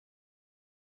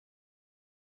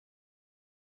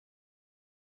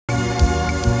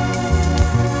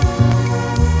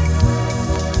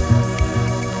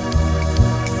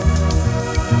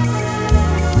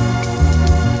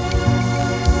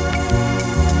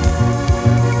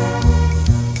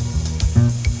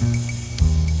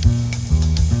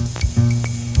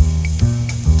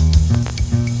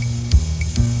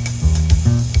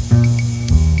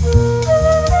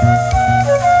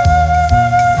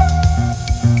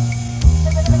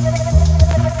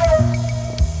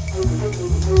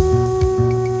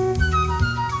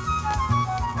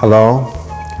Hello,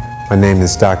 my name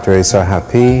is Dr.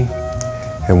 HAPI,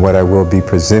 and what I will be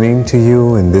presenting to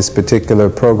you in this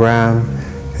particular program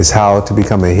is how to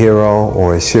become a hero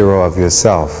or a shiro of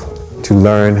yourself, to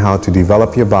learn how to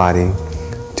develop your body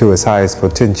to its highest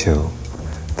potential.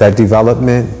 That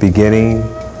development beginning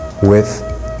with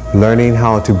learning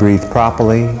how to breathe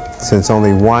properly, since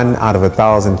only 1 out of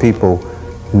 1,000 people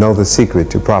know the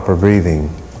secret to proper breathing.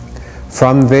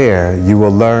 From there, you will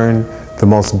learn the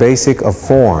most basic of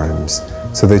forms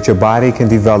so that your body can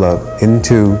develop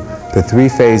into the 3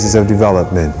 phases of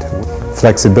development: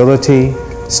 flexibility,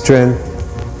 strength,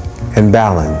 and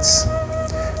balance.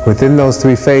 Within those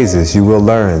 3 phases, you will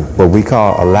learn what we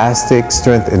call elastic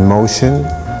strength and motion.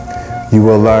 You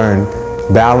will learn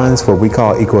balance, what we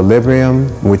call equilibrium,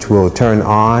 which will turn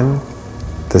on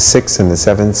the 6th and the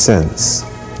 7th sense.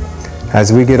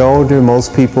 As we get older,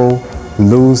 most people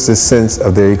lose the sense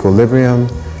of their equilibrium,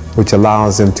 which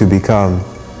allows them to become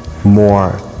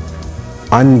more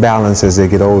unbalanced as they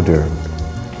get older.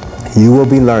 You will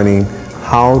be learning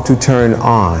how to turn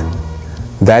on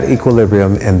that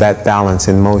equilibrium and that balance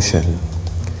in motion.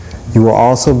 You will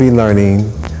also be learning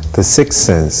the 6th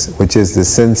sense, which is the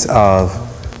sense of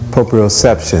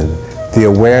proprioception, the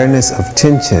awareness of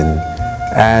tension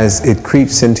as it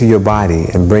creeps into your body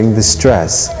and brings the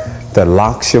stress that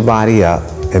locks your body up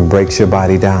and breaks your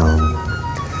body down.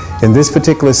 In this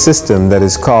particular system that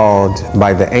is called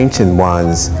by the ancient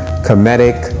ones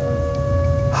Khemetic,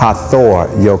 Hathor,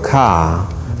 Yoka,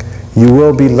 you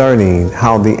will be learning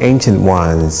how the ancient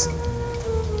ones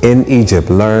in Egypt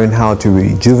learned how to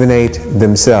rejuvenate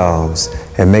themselves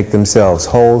and make themselves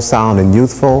whole, sound, and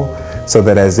youthful, so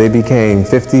that as they became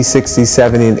 50, 60,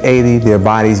 70, and 80, their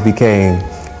bodies became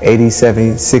 80,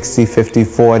 70, 60, 50,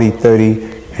 40,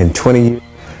 30, and 20.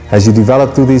 As you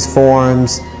develop through these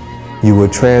forms, you will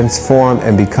transform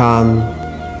and become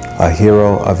a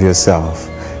hero of yourself.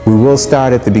 We will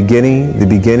start at the beginning. The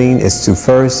beginning is to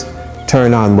first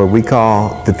turn on what we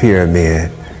call the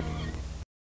pyramid.